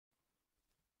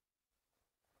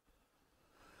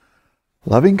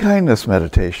Loving kindness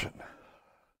meditation,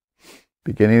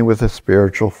 beginning with a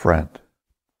spiritual friend.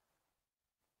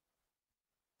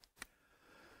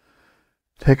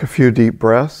 Take a few deep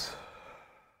breaths.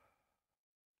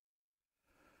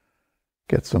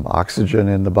 Get some oxygen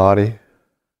in the body.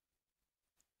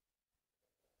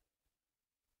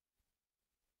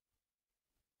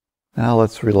 Now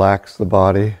let's relax the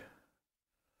body.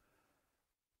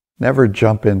 Never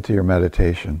jump into your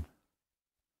meditation.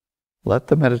 Let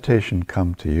the meditation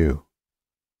come to you.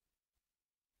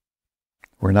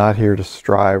 We're not here to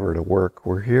strive or to work.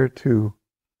 We're here to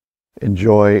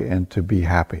enjoy and to be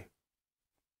happy.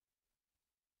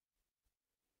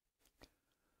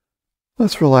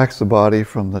 Let's relax the body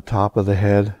from the top of the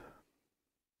head,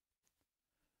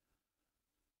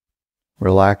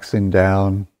 relaxing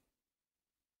down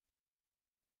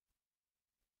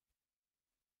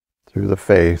through the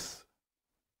face,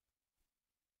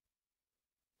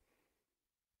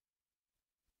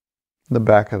 the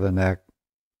back of the neck,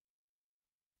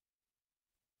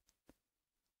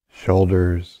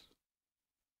 shoulders,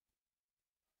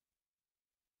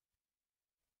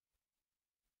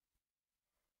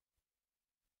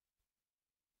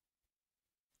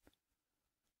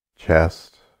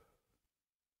 chest.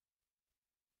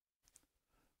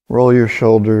 Roll your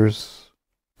shoulders.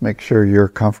 Make sure you're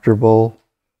comfortable,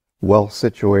 well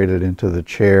situated into the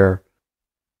chair,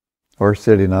 or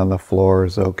sitting on the floor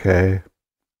is okay.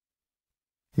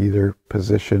 Either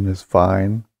position is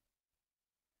fine.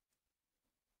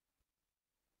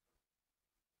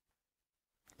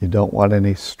 You don't want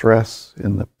any stress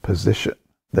in the position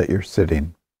that you're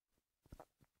sitting.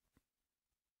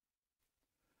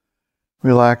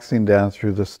 Relaxing down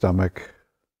through the stomach.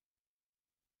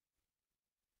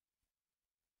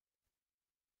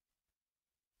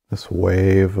 This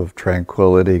wave of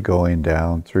tranquility going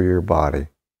down through your body.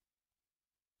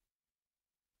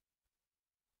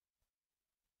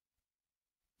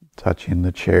 Touching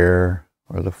the chair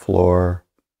or the floor.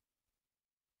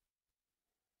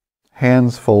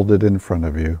 Hands folded in front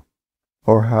of you,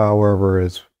 or however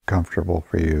is comfortable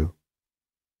for you.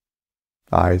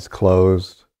 Eyes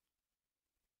closed.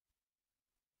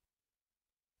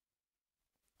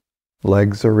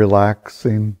 Legs are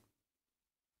relaxing.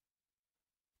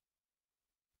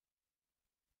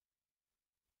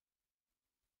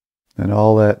 And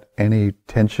all that, any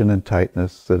tension and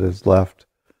tightness that is left,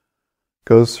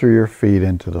 goes through your feet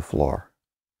into the floor.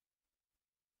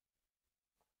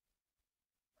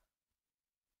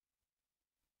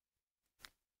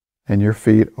 And your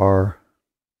feet are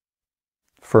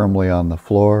firmly on the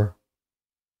floor.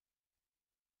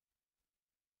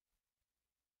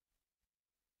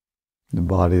 The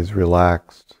body is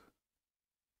relaxed.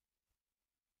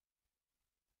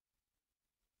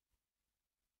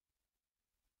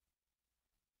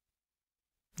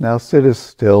 Now sit as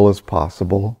still as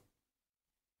possible.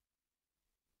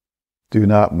 Do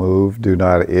not move, do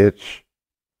not itch.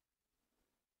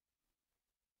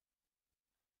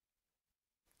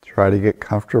 Try to get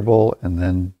comfortable and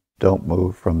then don't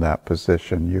move from that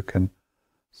position. You can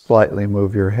slightly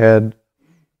move your head.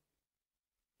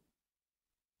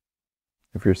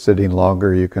 If you're sitting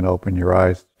longer, you can open your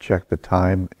eyes to check the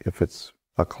time if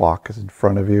a clock is in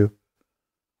front of you.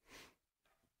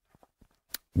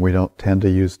 We don't tend to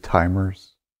use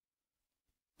timers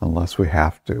unless we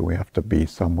have to. We have to be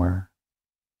somewhere.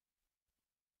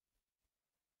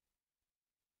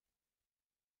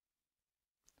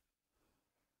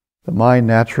 The mind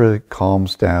naturally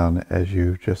calms down as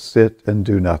you just sit and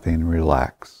do nothing,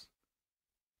 relax.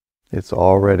 It's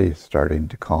already starting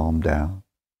to calm down.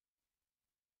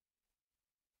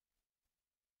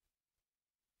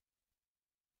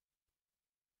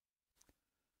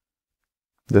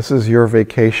 This is your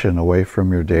vacation away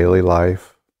from your daily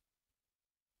life.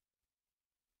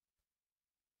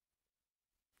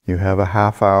 You have a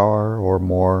half hour or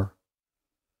more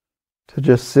to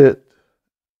just sit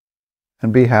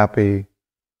and be happy,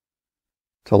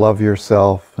 to love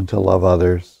yourself and to love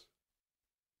others,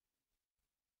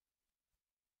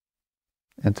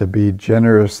 and to be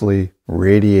generously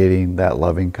radiating that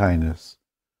loving kindness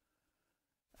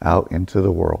out into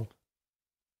the world.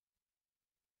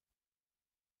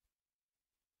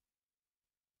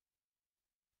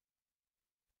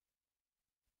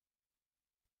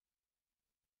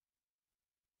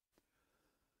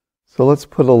 So let's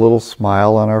put a little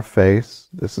smile on our face.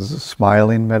 This is a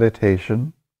smiling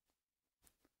meditation.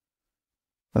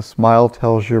 A smile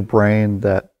tells your brain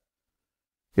that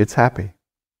it's happy.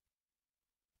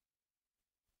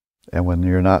 And when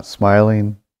you're not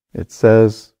smiling, it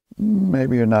says,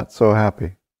 maybe you're not so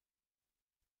happy.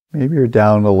 Maybe you're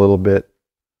down a little bit.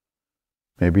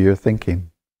 Maybe you're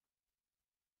thinking.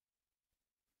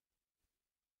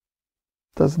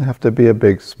 Doesn't have to be a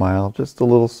big smile, just a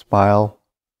little smile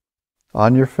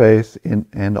on your face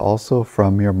and also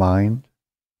from your mind.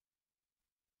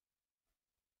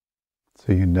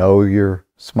 So you know you're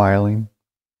smiling.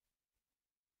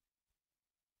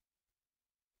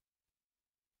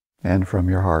 And from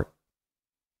your heart.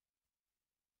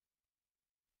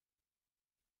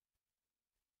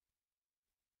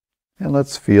 And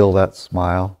let's feel that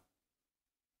smile.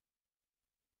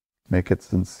 Make it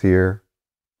sincere.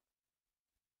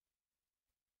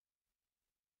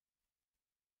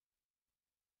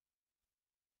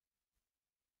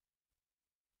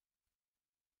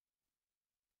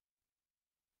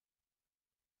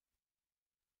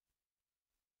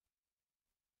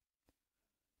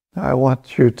 Now I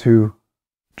want you to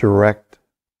direct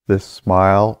this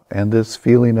smile and this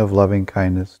feeling of loving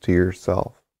kindness to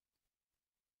yourself.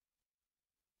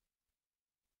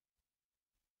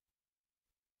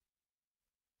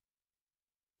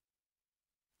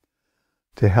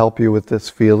 To help you with this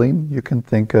feeling, you can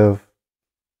think of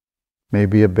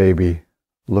maybe a baby,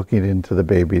 looking into the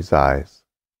baby's eyes.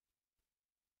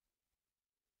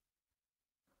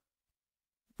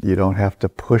 You don't have to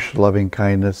push loving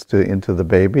kindness into the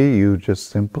baby. You just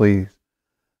simply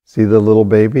see the little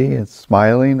baby, it's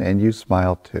smiling, and you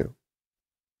smile too.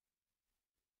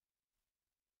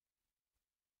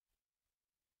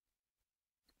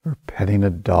 Or petting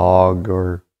a dog,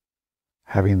 or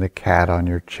having the cat on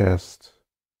your chest,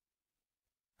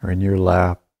 or in your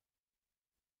lap.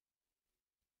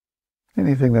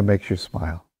 Anything that makes you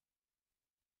smile.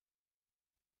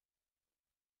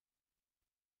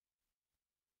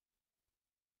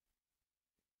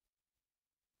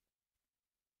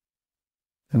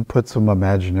 And put some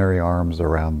imaginary arms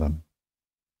around them.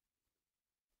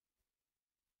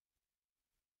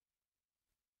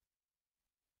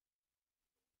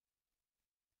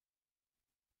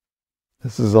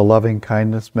 This is a loving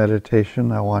kindness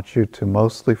meditation. I want you to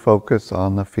mostly focus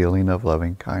on the feeling of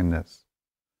loving kindness.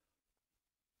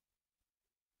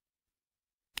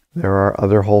 There are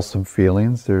other wholesome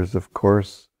feelings. There's, of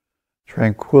course,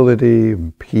 tranquility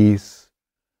and peace.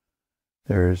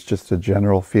 There's just a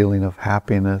general feeling of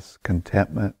happiness,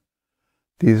 contentment.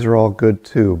 These are all good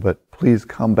too, but please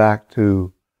come back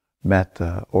to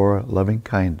metta or loving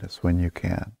kindness when you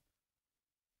can.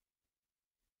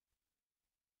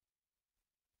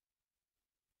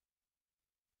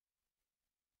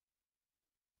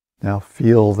 Now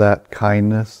feel that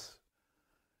kindness,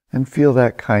 and feel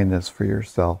that kindness for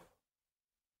yourself.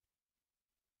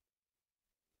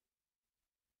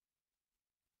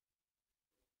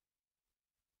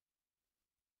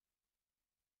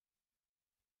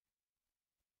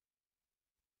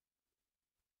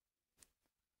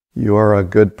 You are a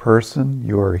good person.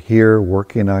 You are here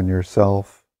working on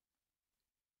yourself.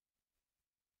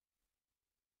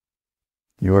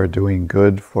 You are doing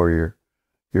good for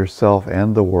yourself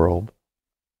and the world.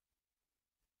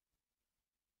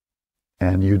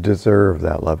 And you deserve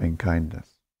that loving kindness.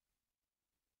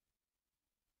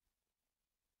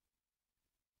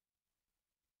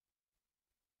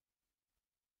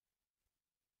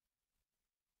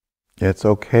 It's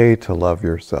okay to love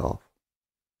yourself.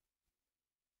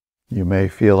 You may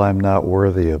feel, I'm not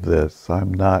worthy of this,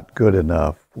 I'm not good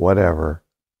enough, whatever.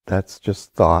 That's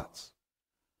just thoughts.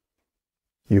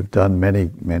 You've done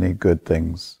many, many good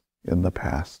things in the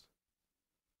past.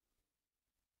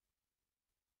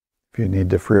 If you need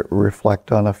to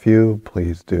reflect on a few,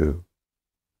 please do.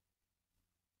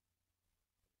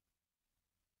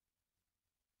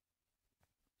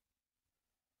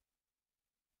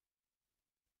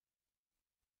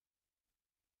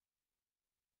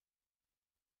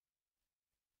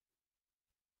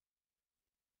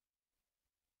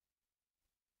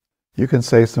 You can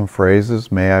say some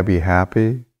phrases. May I be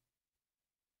happy?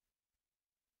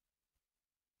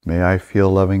 May I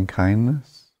feel loving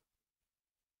kindness?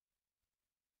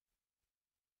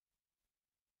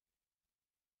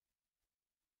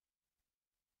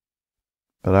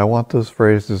 But I want those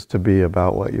phrases to be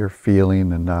about what you're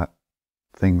feeling and not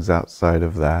things outside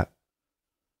of that,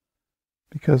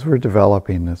 because we're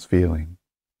developing this feeling.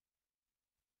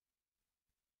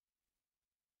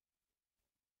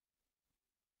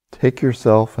 Take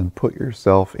yourself and put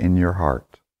yourself in your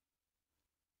heart.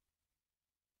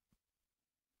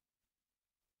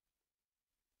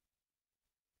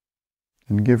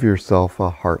 And give yourself a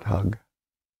heart hug.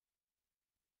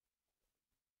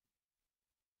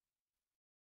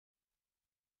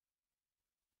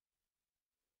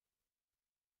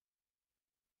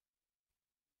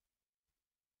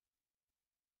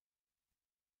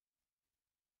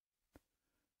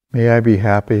 May I be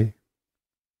happy.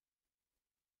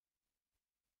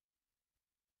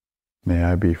 May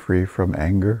I be free from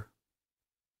anger.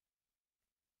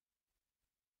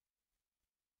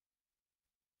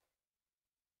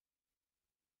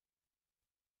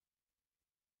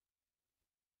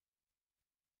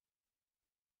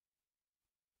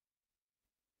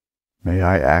 May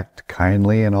I act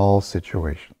kindly in all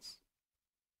situations.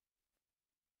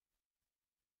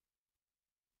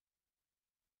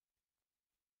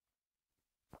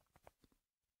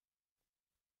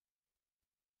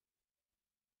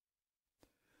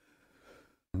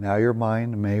 Now your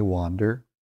mind may wander.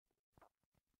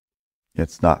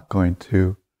 It's not going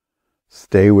to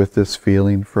stay with this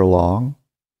feeling for long.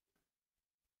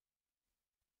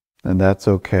 And that's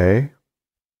okay.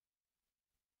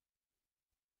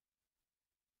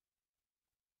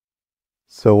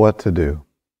 So what to do?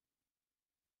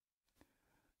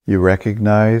 You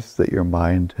recognize that your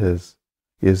mind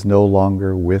is no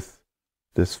longer with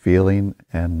this feeling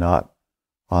and not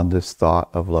on this thought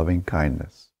of loving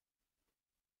kindness.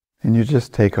 And you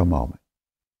just take a moment.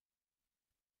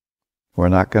 We're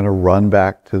not going to run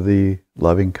back to the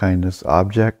loving kindness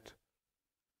object.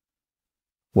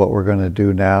 What we're going to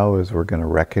do now is we're going to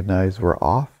recognize we're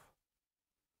off.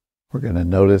 We're going to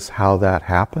notice how that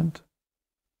happened.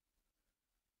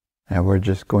 And we're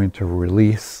just going to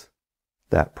release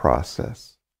that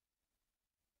process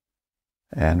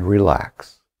and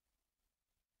relax.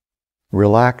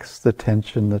 Relax the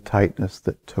tension, the tightness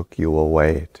that took you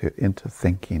away into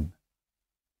thinking.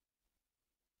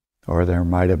 Or there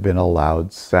might have been a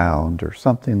loud sound or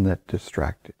something that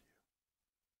distracted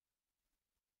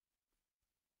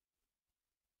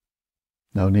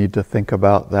you. No need to think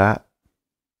about that.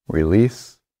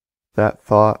 Release that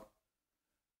thought.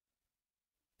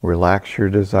 Relax your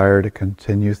desire to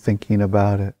continue thinking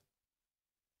about it.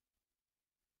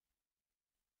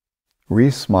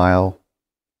 Re-smile.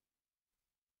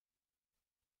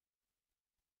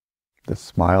 The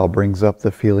smile brings up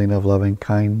the feeling of loving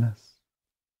kindness.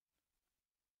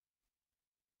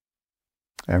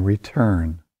 And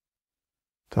return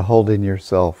to holding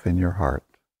yourself in your heart.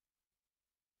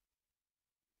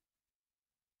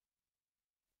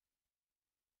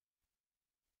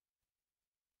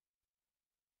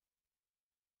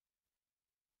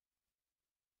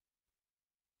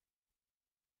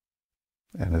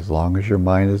 And as long as your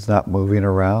mind is not moving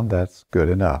around, that's good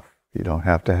enough. You don't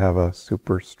have to have a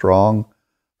super strong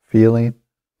feeling.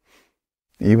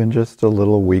 Even just a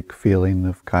little weak feeling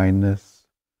of kindness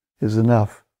is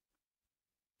enough.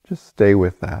 Just stay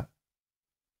with that.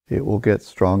 It will get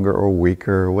stronger or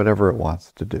weaker, or whatever it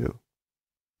wants to do.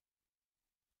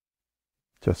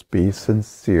 Just be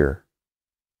sincere.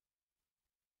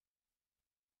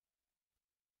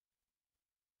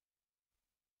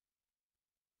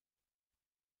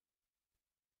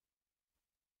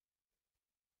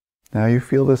 Now you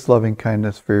feel this loving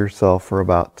kindness for yourself for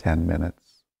about 10 minutes.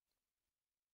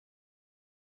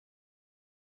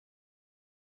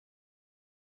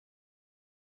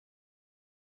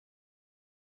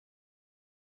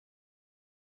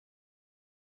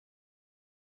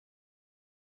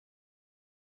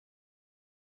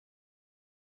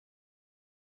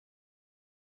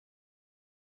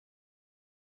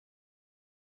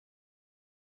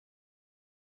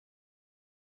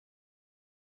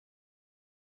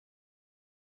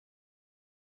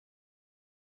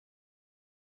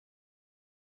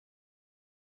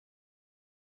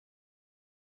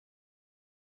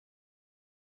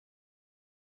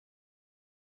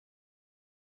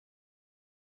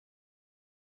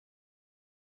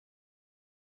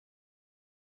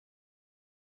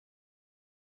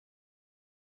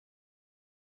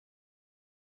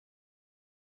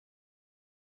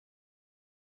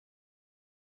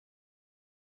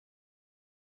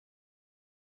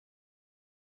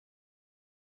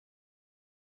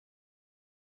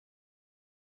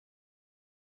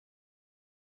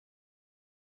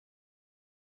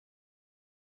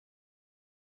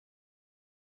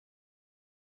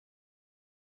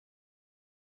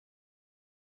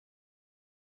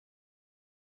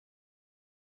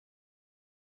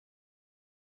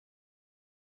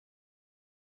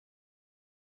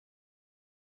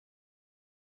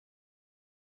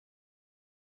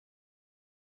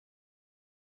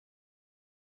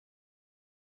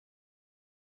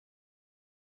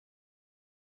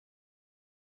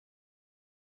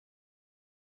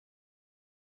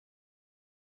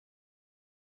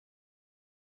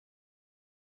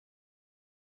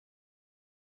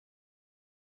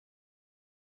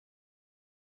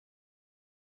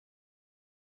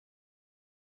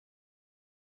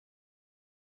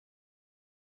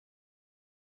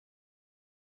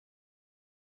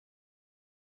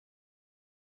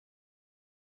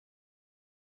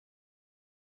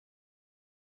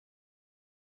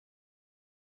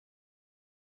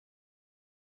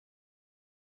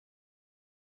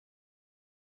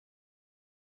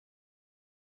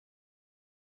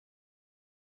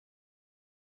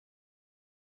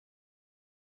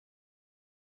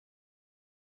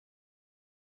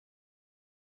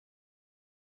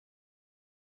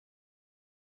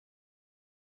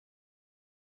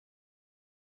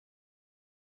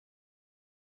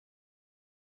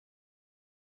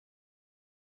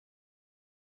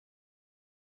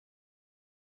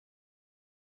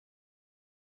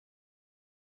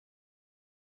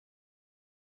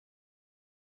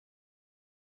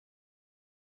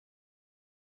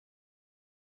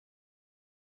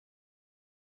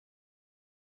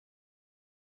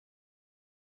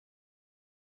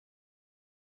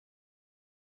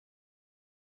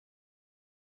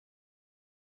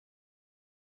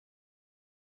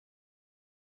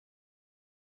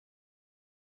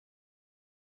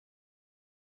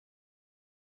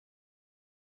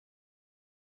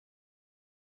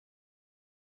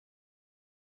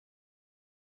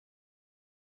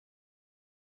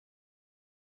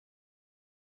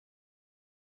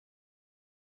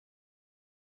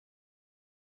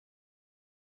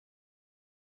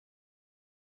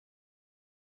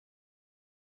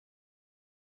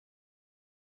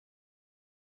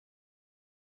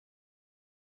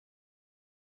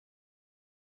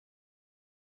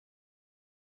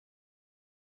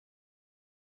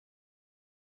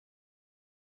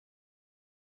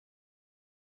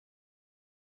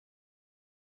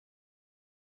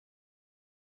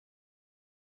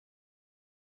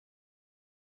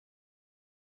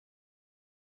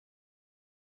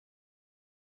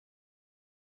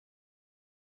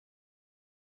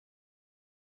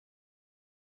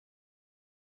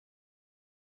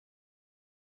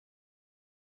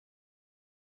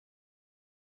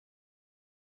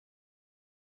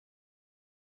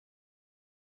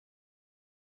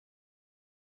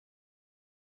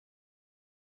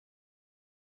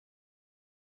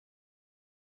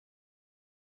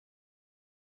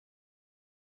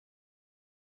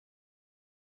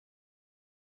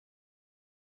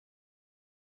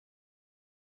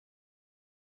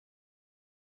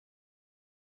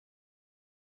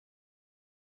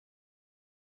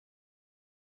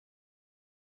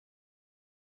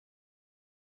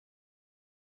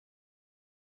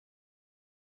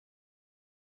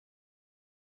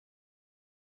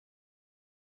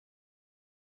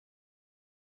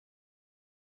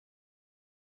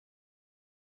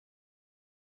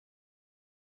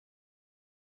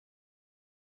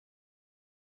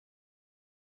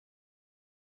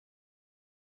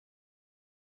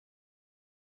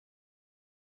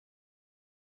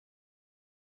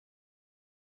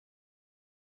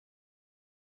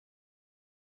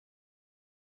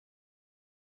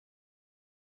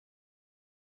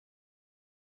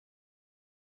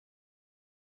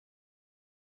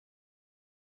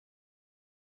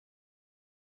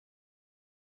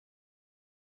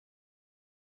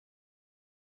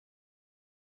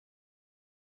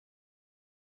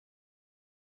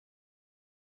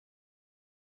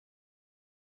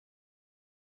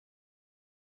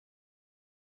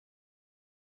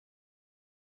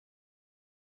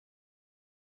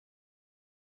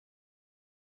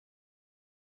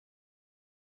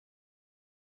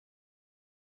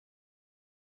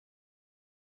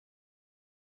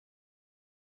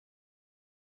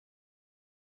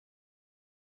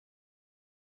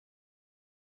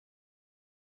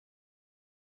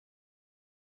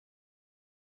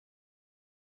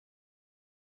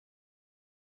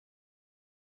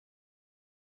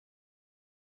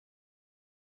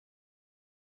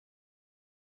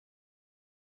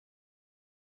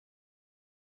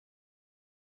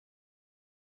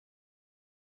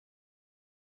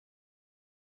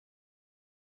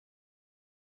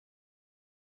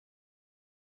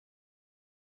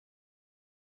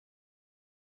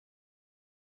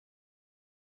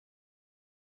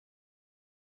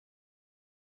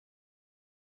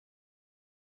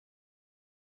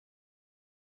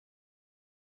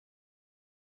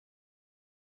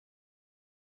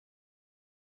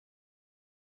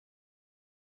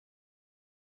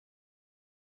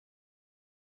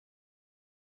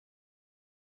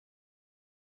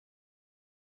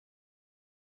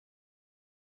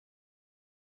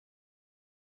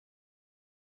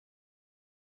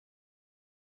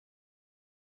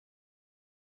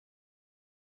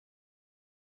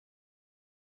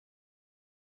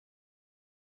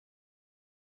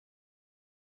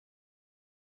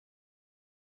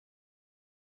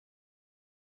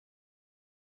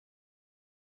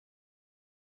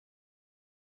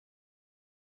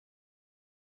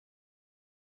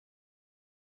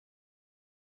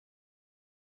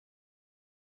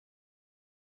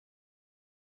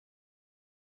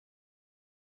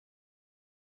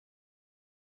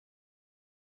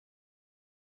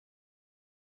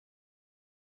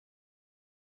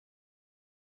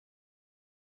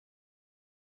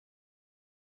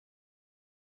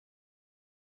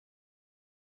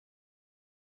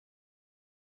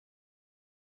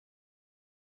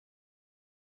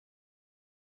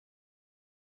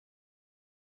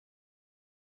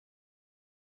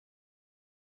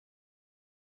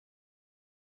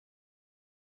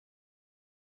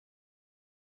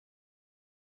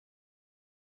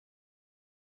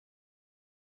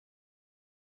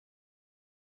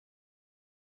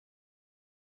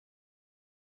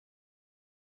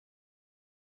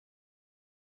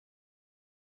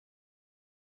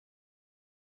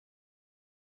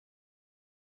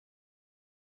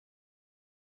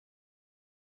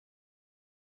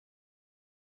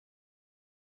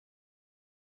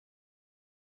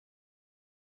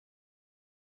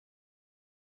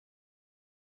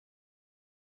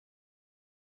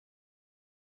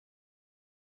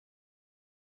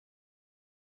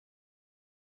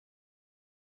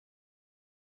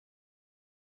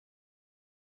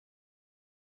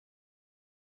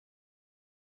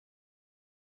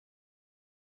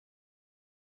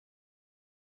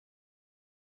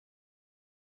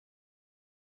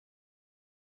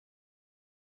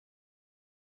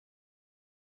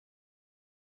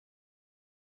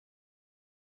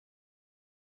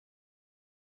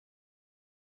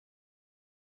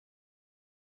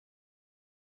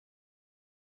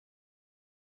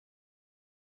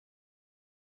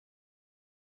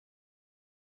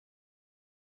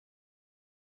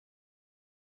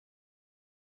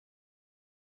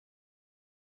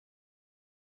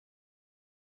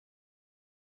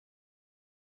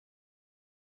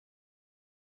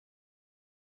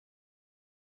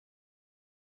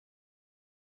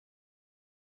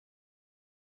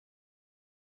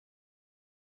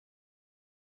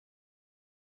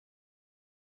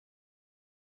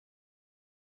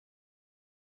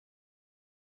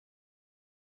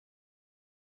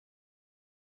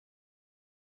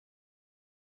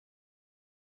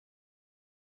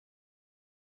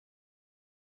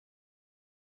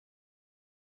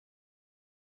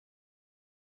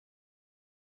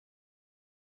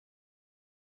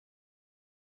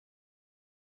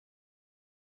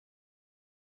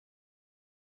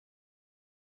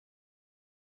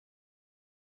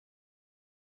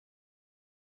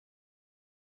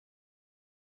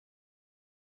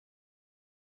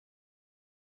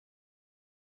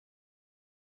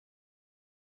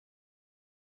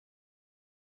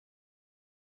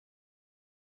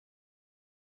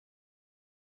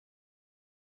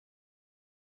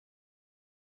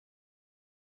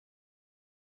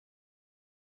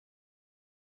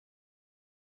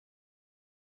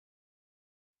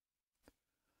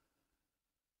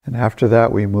 And after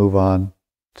that, we move on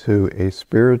to a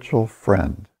spiritual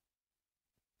friend.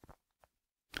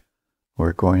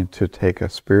 We're going to take a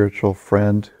spiritual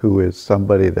friend who is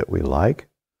somebody that we like,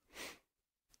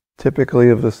 typically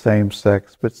of the same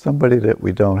sex, but somebody that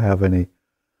we don't have any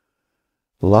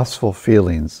lustful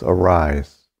feelings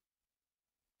arise.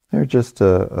 They're just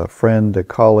a friend, a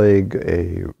colleague,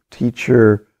 a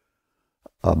teacher,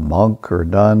 a monk or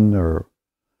nun, or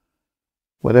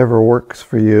whatever works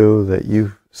for you, that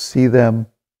you see them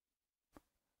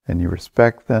and you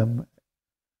respect them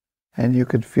and you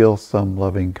could feel some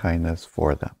loving kindness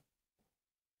for them.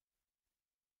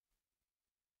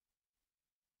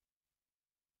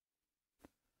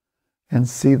 And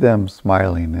see them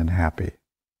smiling and happy.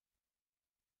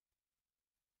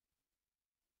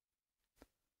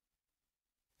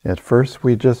 At first,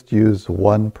 we just use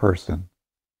one person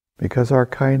because our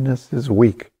kindness is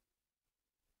weak.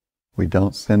 We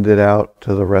don't send it out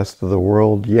to the rest of the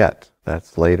world yet.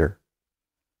 That's later.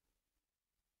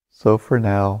 So for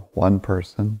now, one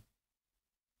person.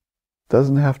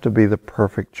 Doesn't have to be the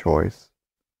perfect choice.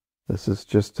 This is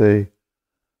just an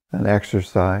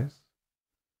exercise.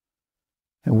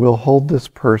 And we'll hold this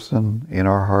person in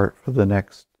our heart for the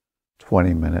next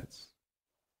 20 minutes.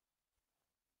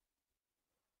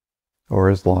 Or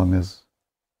as long as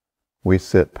we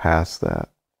sit past that.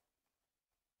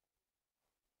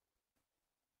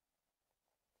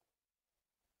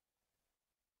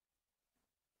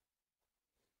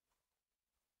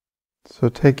 So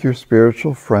take your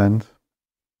spiritual friend,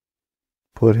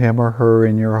 put him or her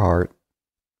in your heart,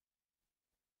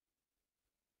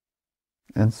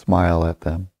 and smile at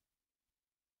them.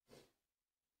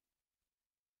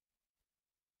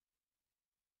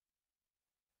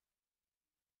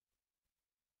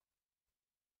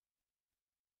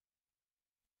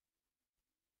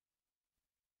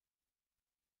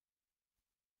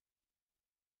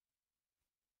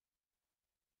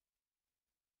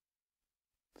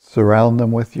 Surround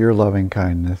them with your loving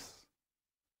kindness.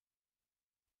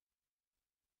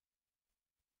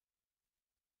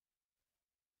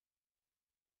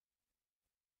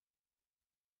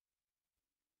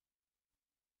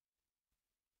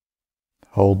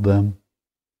 Hold them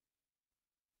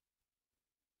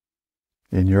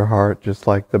in your heart just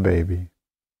like the baby.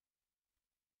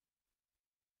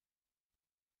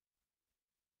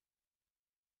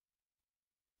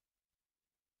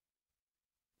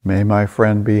 May my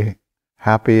friend be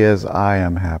happy as I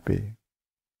am happy.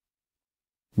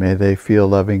 May they feel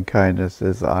loving kindness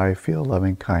as I feel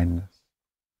loving kindness.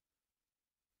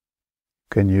 You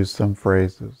can use some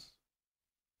phrases.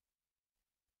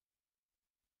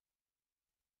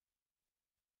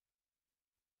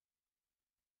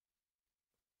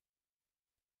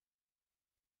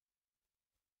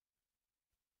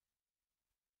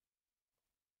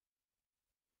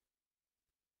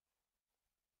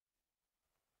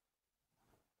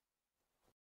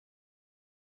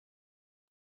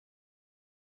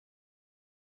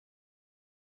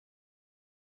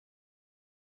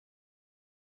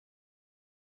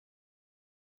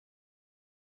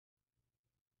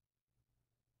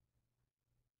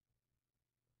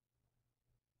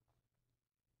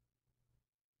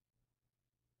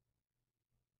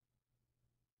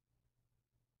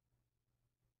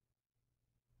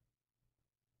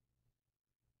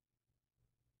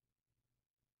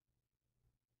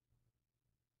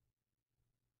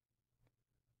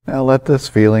 Now let this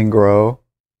feeling grow.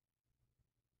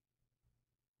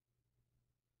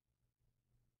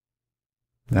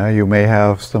 Now you may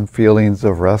have some feelings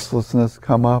of restlessness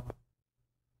come up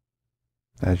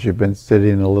as you've been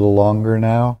sitting a little longer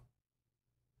now.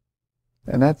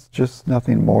 And that's just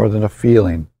nothing more than a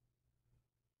feeling.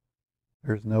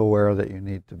 There's nowhere that you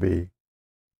need to be.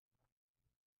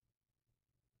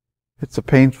 It's a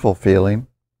painful feeling.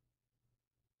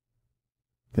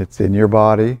 It's in your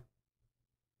body.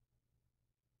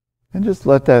 And just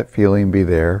let that feeling be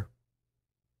there.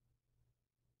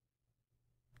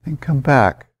 And come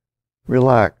back.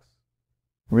 Relax.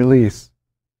 Release.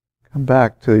 Come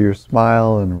back to your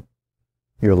smile and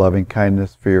your loving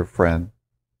kindness for your friend.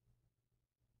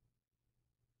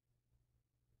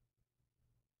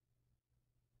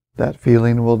 That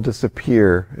feeling will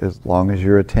disappear as long as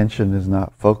your attention is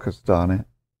not focused on it.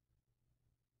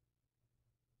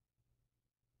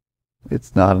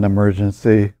 It's not an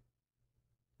emergency.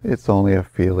 It's only a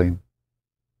feeling.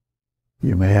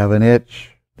 You may have an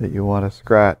itch that you want to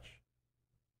scratch.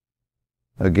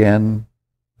 Again,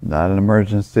 not an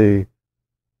emergency.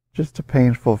 Just a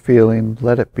painful feeling.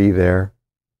 Let it be there.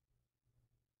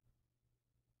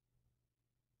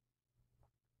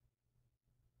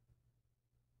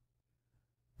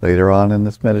 Later on in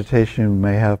this meditation, you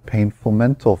may have painful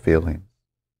mental feelings.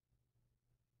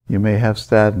 You may have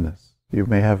sadness. You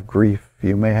may have grief.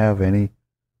 You may have any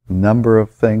number of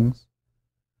things.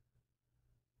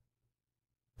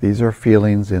 These are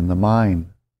feelings in the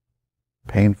mind,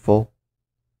 painful,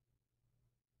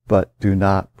 but do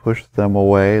not push them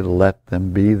away. Let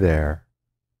them be there.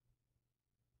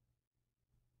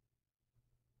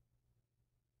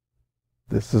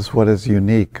 This is what is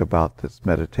unique about this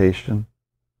meditation.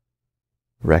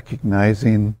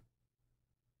 Recognizing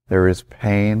there is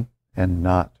pain and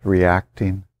not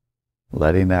reacting,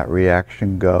 letting that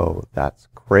reaction go. That's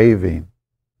craving.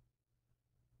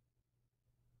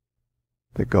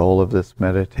 The goal of this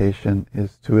meditation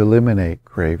is to eliminate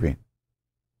craving,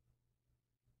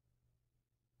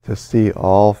 to see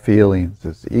all feelings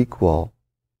as equal,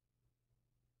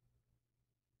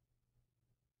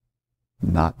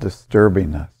 not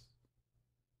disturbing us,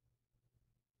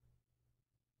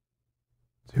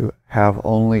 to have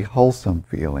only wholesome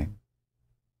feeling.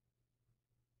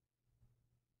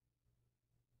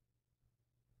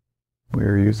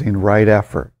 We're using right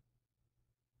effort.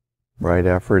 Right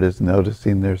effort is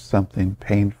noticing there's something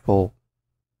painful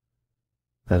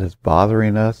that is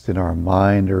bothering us in our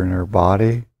mind or in our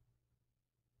body.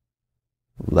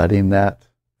 Letting that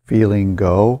feeling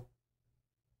go.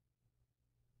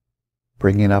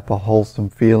 Bringing up a wholesome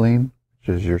feeling,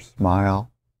 which is your smile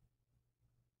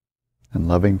and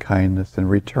loving kindness, and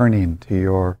returning to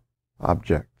your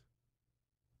object.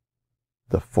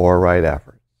 The 4 right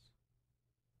efforts.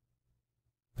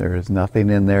 There is nothing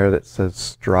in there that says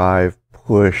strive,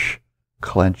 push,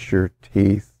 clench your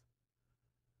teeth.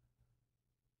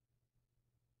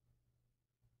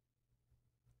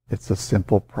 It's a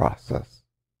simple process.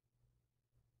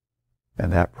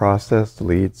 And that process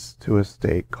leads to a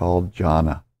state called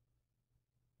jhana.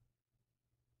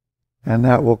 And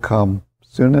that will come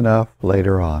soon enough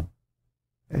later on.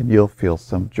 And you'll feel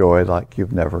some joy like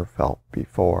you've never felt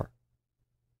before.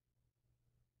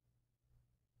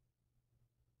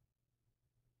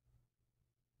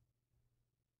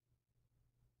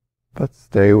 But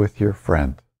stay with your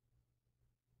friend.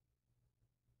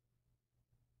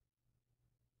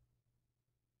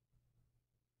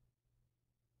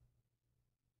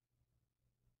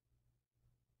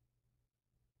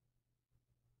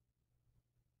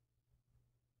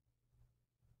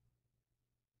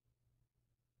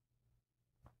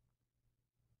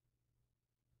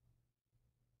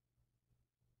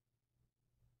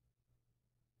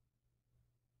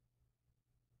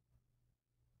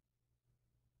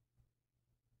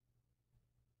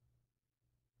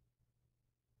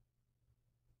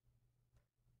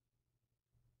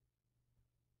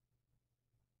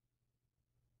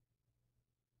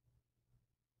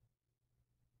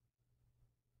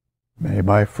 May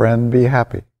my friend be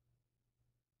happy.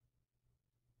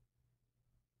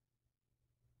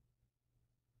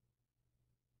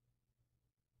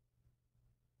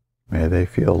 May they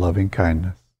feel loving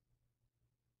kindness.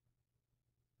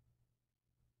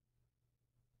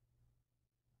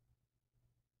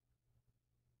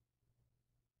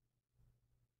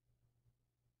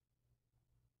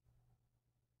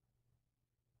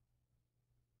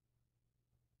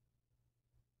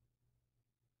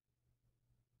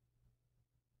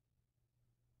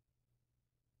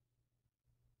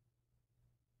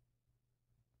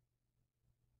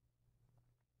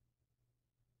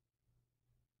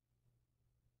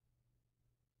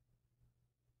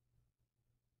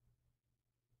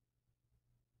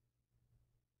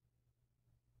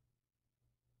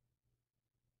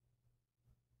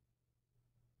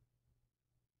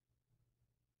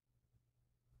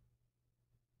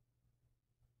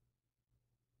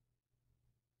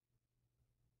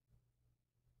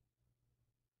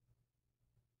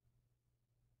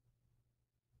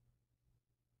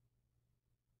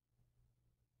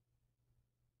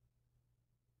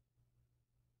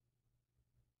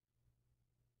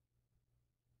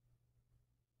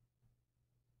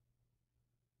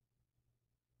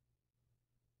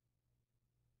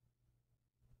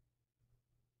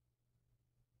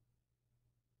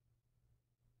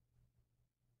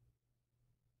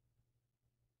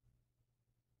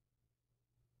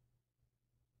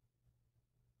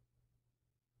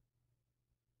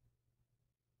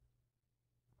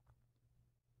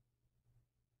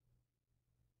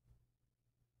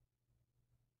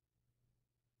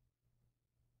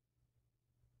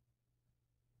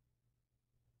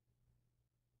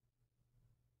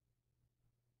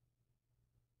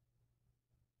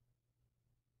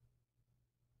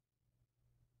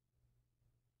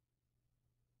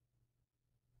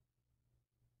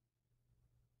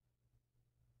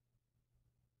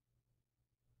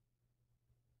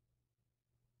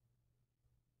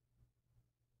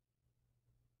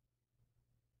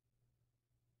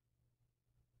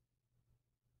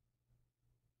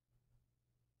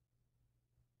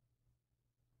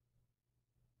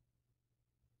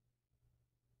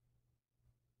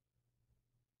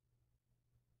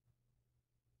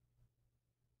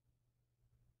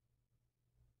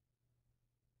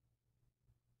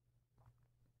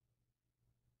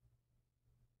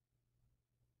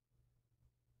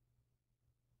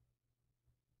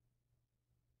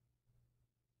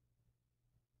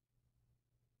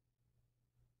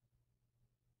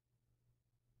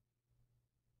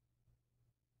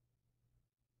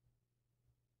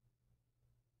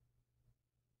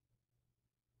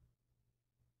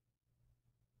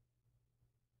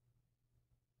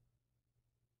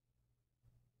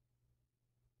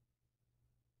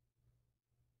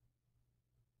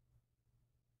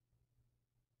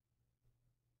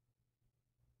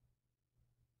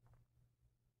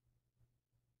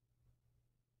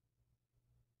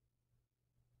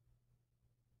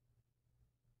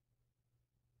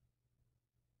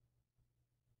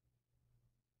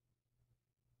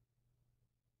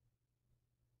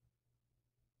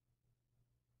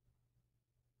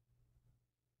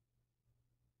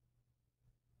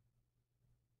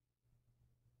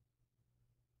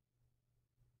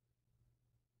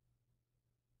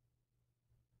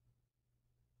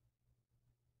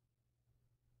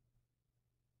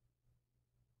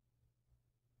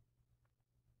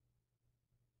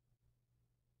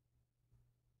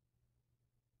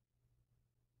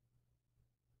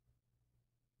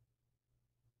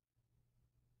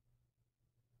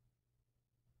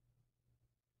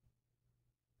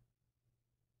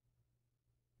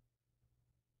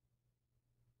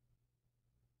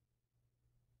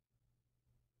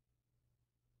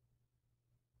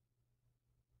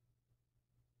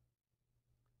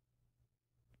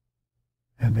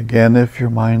 And again, if your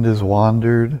mind has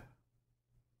wandered,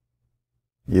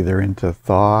 either into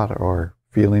thought or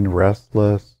feeling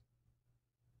restless,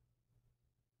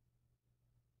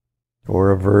 or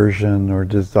aversion or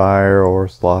desire or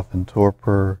sloth and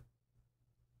torpor,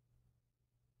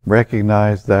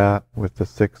 recognize that with the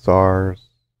 6 R's.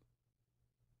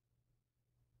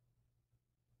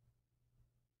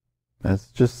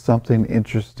 It's just something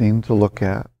interesting to look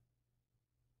at.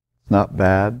 It's not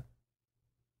bad.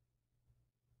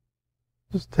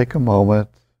 Just take a moment,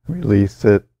 release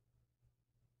it.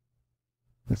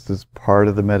 This is part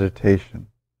of the meditation.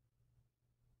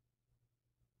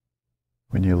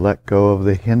 When you let go of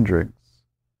the hindrance,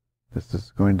 this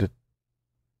is going to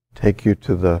take you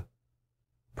to the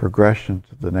progression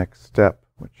to the next step,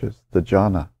 which is the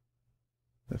jhana.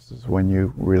 This is when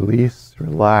you release,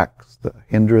 relax the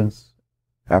hindrance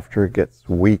after it gets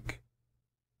weak.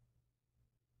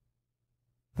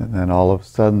 And then all of a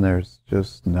sudden there's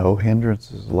just no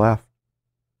hindrances left.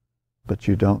 But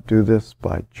you don't do this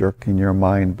by jerking your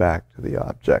mind back to the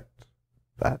object.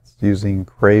 That's using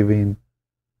craving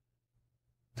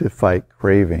to fight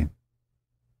craving.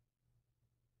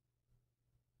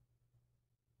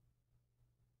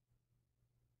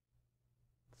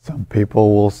 Some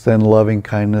people will send loving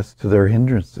kindness to their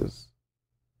hindrances.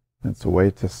 It's a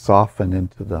way to soften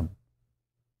into them.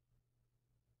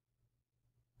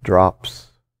 Drops.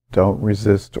 Don't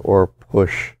resist or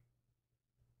push.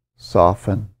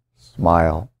 Soften.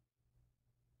 Smile.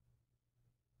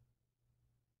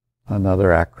 Another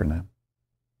acronym.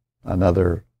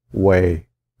 Another way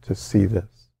to see this.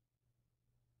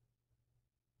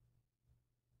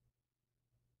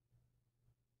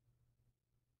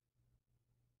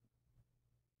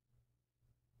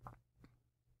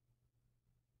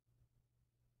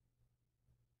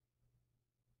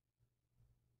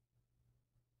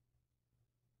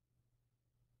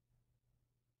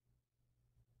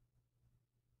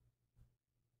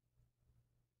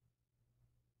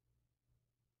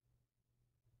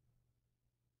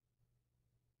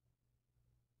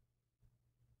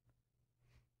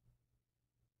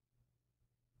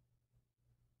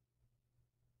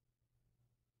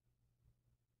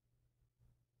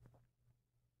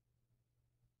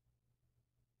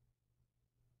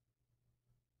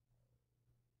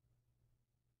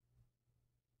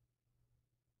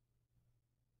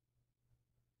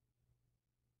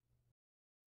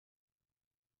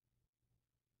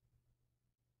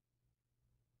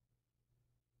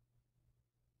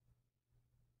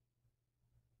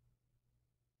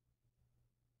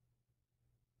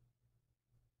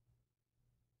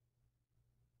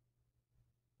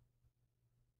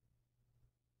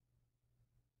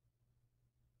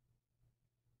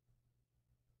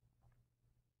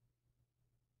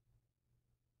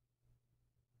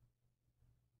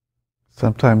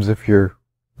 Sometimes if you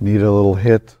need a little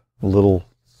hit, a little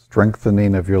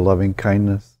strengthening of your loving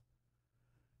kindness,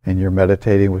 and you're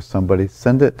meditating with somebody,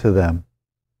 send it to them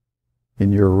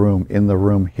in your room, in the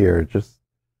room here. Just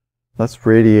let's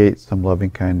radiate some loving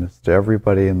kindness to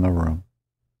everybody in the room.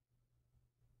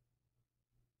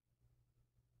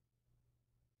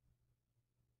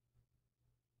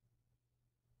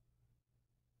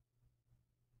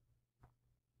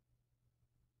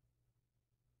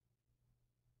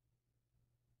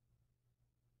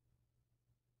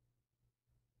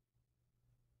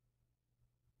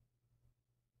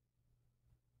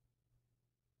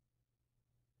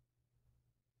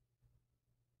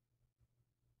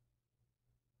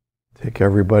 Take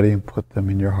everybody and put them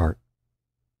in your heart.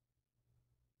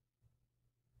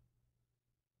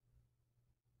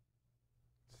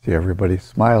 See everybody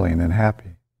smiling and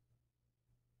happy.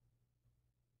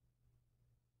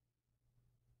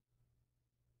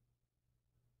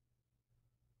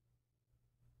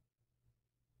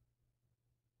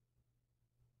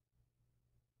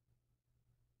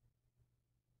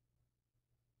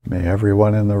 May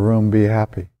everyone in the room be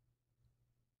happy,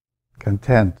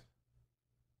 content.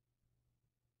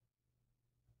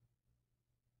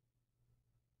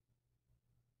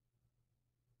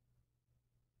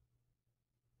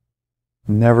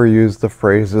 Never use the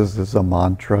phrases as a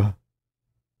mantra.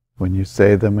 When you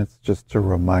say them, it's just to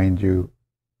remind you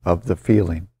of the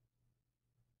feeling.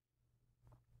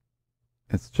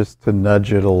 It's just to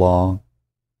nudge it along.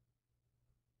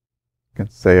 You can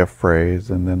say a phrase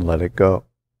and then let it go.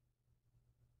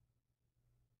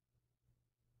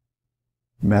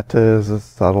 Metta is a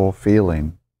subtle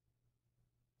feeling.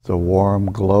 It's a warm,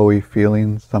 glowy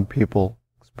feeling. Some people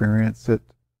experience it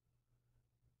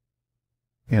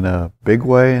in a big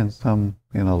way and some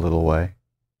in a little way.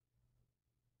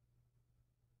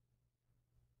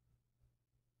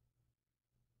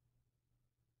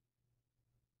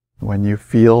 When you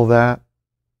feel that,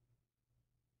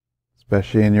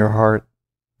 especially in your heart,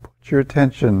 put your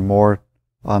attention more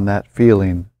on that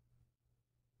feeling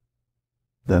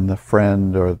than the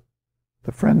friend, or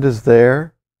the friend is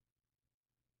there,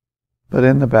 but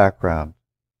in the background.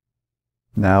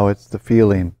 Now it's the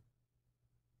feeling.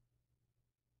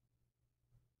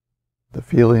 The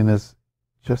feeling is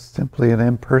just simply an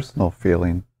impersonal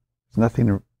feeling.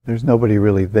 There's nobody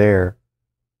really there.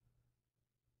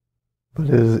 But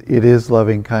it is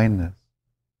loving kindness.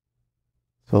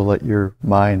 So let your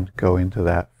mind go into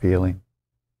that feeling.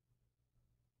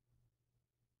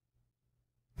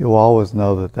 You'll always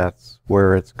know that that's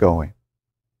where it's going.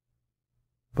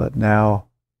 But now,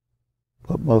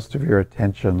 put most of your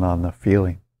attention on the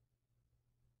feeling.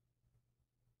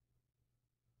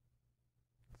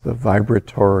 The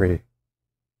vibratory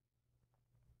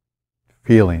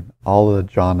feeling. All the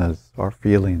jhanas are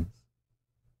feelings.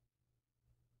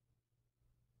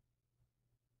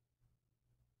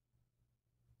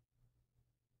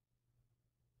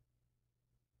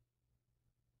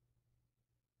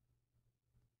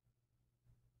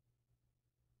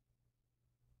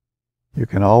 You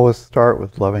can always start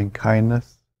with loving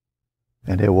kindness,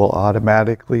 and it will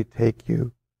automatically take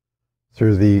you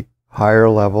through the higher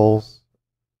levels: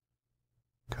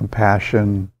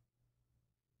 compassion,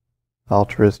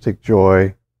 altruistic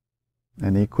joy,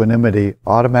 and equanimity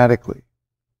automatically.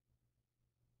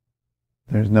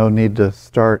 There's no need to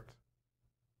start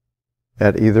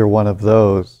at either one of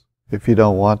those if you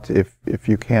don't want to. If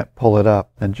you can't pull it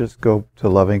up, then just go to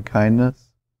loving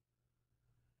kindness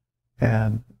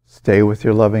and stay with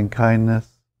your loving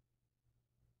kindness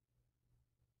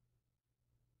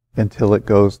until it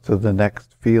goes to the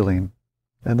next feeling,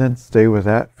 and then stay with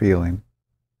that feeling.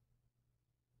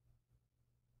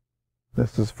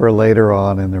 This is for later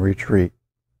on in the retreat.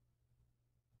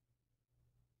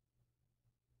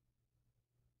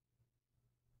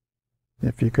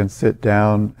 If you can sit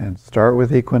down and start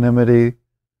with equanimity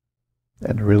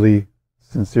and really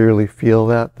sincerely feel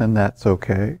that, then that's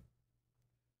okay.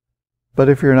 But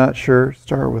if you're not sure,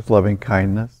 start with loving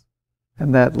kindness,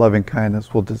 and that loving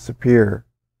kindness will disappear,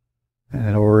 and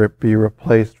it will be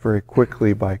replaced very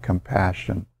quickly by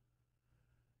compassion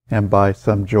and by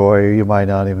some joy. You might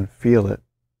not even feel it.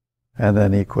 And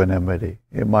then equanimity.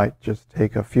 It might just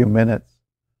take a few minutes,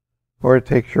 or it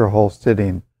takes your whole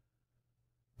sitting.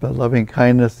 But loving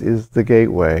kindness is the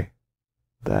gateway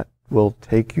that will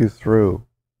take you through.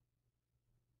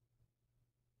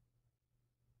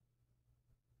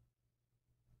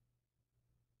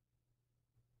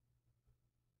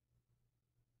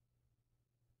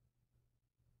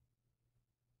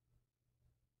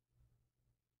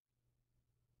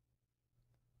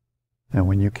 And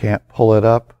when you can't pull it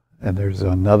up, and there's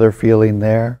another feeling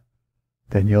there,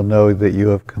 then you'll know that you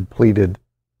have completed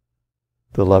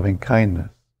the loving kindness.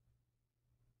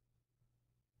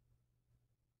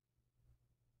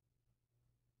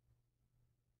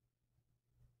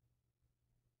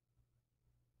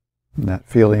 And that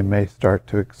feeling may start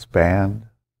to expand,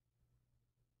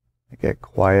 get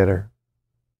quieter.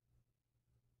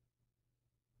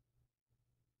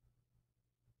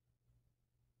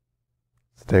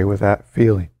 Stay with that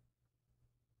feeling.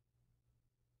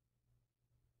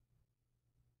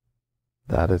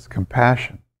 That is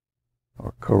compassion,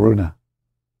 or karuna.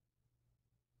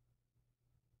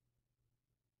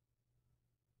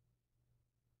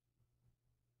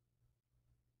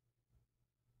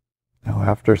 Now,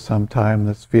 after some time,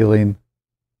 this feeling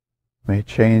may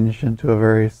change into a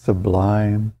very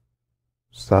sublime,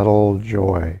 subtle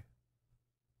joy.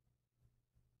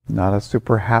 Not a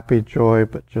super happy joy,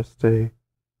 but just a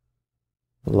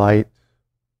light,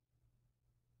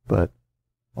 but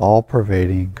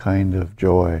all-pervading kind of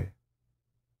joy.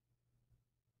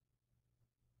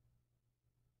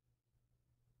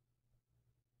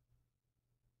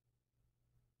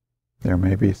 There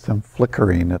may be some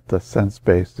flickering at the sense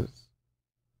bases,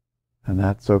 and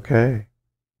that's okay.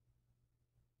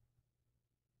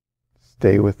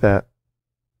 Stay with that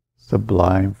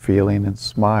sublime feeling and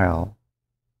smile.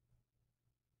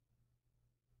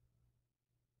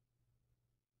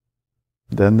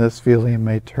 Then this feeling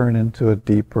may turn into a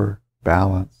deeper,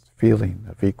 balanced feeling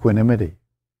of equanimity,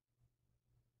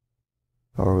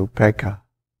 or upekkha.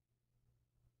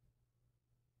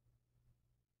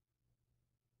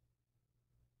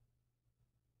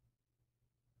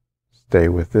 Stay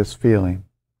with this feeling.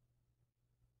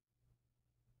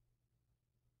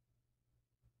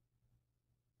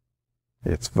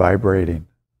 It's vibrating.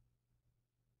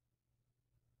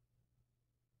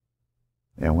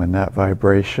 And when that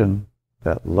vibration,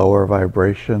 that lower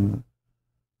vibration,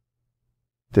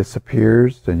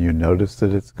 disappears and you notice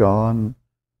that it's gone,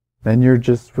 then you're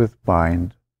just with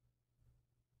mind.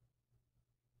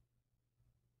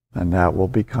 And that will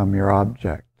become your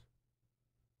object.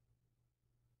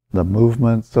 The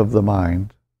movements of the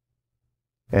mind,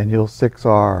 and you'll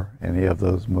 6R any of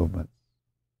those movements.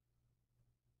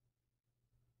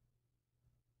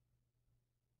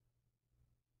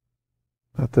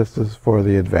 But this is for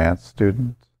the advanced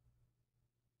student.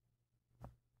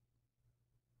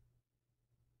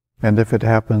 And if it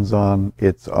happens on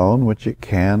its own, which it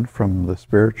can from the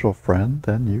spiritual friend,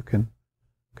 then you can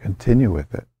continue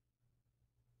with it.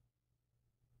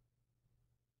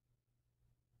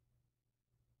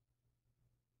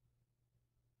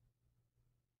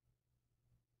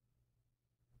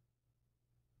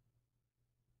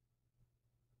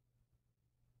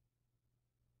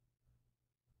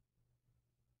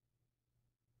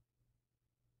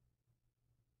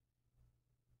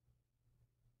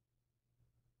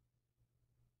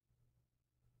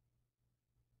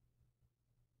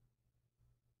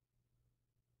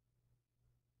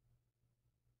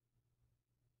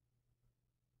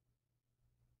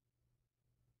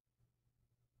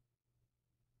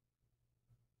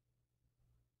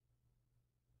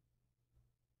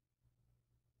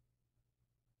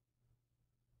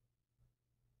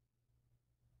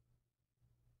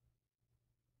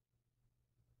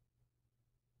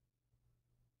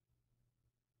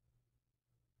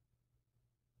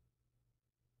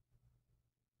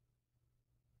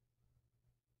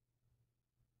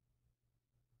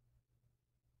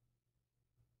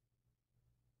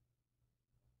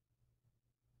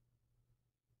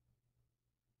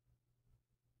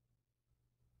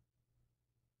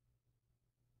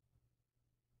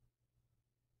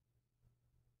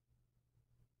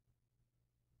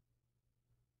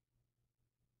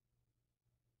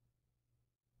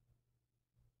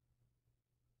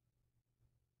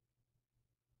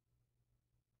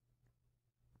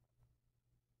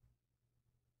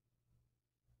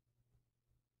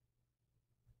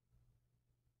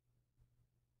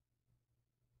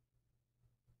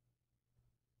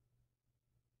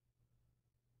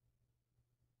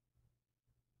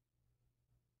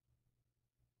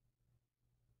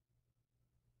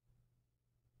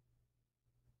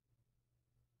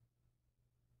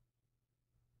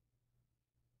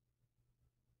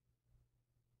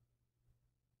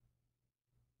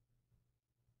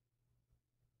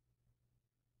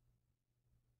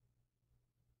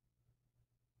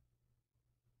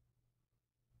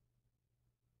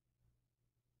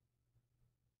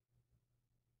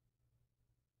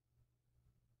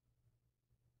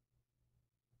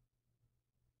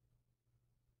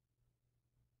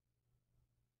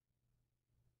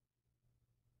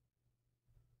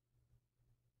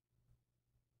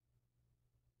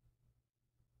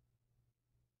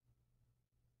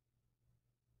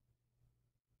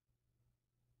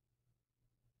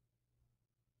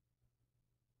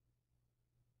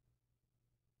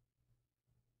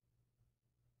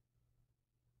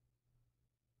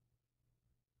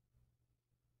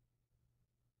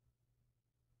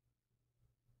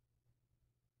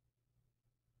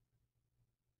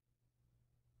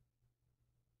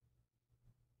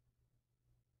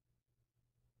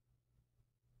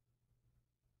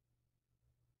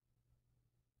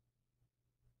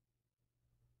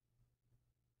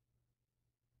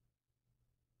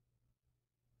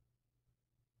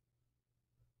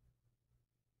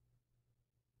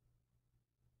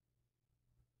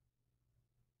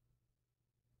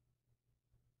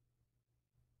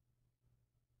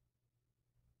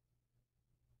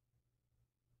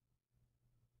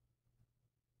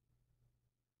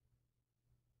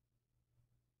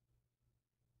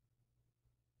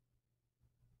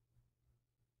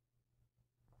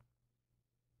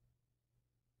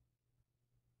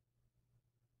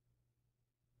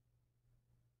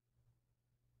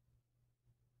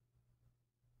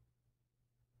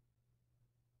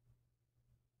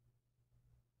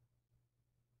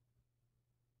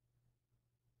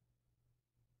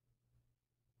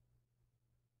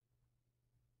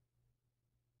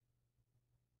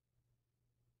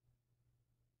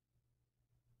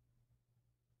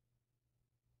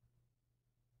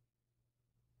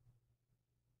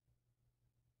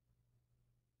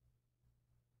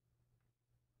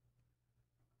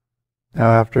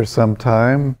 Now after some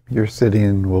time, your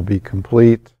sitting will be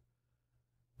complete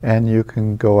and you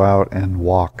can go out and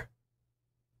walk.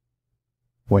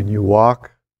 When you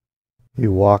walk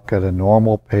at a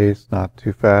normal pace, not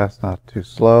too fast, not too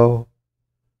slow.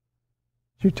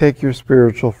 You take your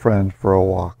spiritual friend for a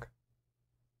walk.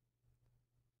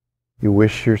 You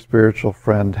wish your spiritual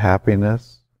friend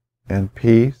happiness and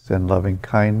peace and loving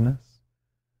kindness.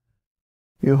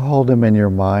 you hold him in your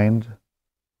mind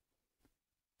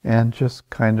and just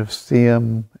kind of see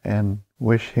him and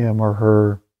wish him or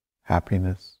her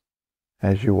happiness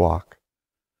as you walk.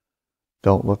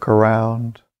 Don't look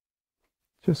around.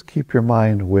 Just keep your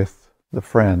mind with the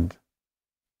friend.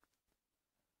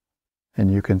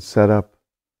 And you can set up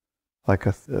like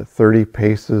a 30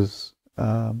 paces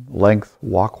length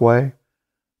walkway.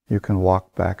 You can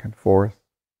walk back and forth.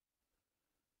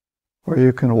 Or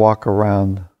you can walk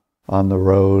around on the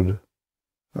road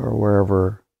or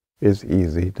wherever is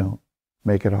easy. Don't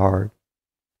make it hard.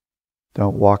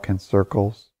 Don't walk in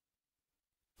circles.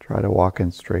 Try to walk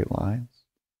in straight lines.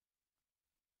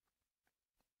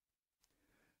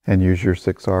 And use your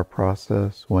 6R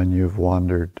process when you've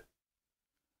wandered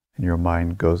and your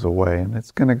mind goes away. And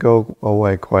it's going to go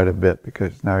away quite a bit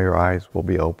because now your eyes will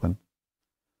be open.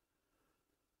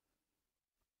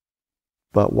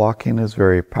 But walking is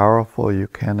very powerful. You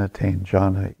can attain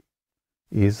jhana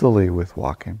easily with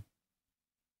walking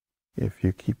if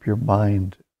you keep your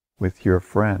mind with your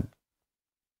friend.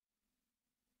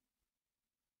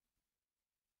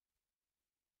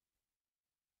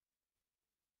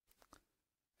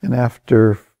 And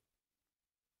after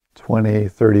 20,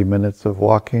 30 minutes of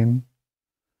walking,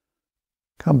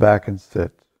 come back and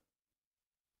sit.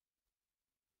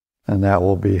 And that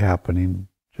will be happening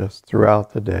just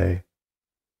throughout the day.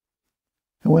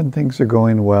 And when things are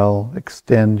going well,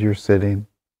 extend your sitting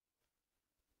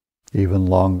even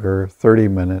longer. 30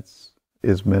 minutes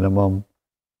is minimum.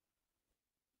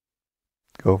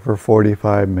 Go for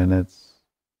 45 minutes,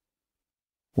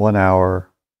 1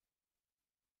 hour.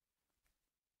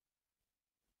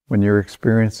 When you're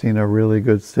experiencing a really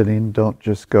good sitting, don't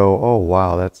just go, oh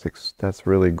wow, that's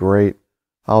really great.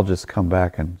 I'll just come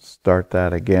back and start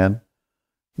that again.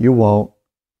 You won't.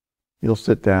 You'll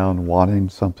sit down wanting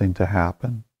something to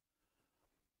happen.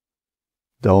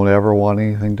 Don't ever want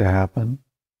anything to happen,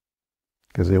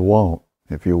 because it won't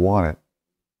if you want it.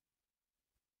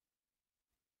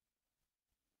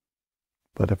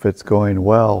 But if it's going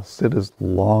well, sit as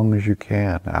long as you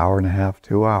can, 1.5 hours,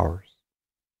 2 hours.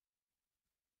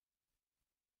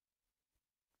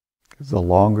 Because the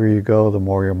longer you go, the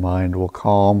more your mind will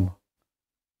calm,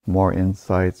 the more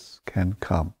insights can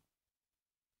come.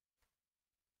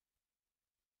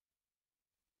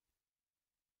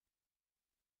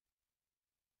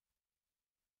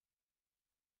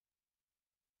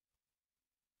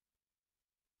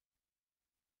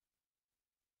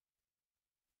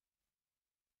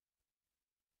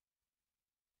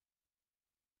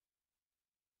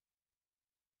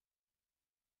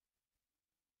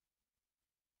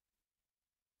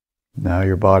 Now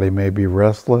your body may be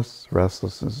restless.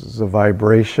 Restlessness is a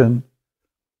vibration.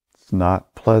 It's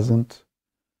not pleasant,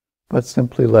 but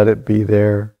simply let it be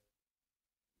there.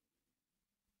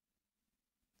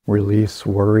 Release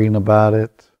worrying about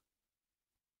it.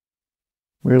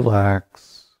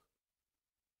 Relax.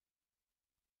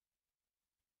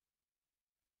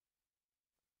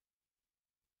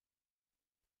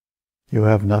 You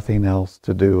have nothing else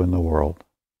to do in the world.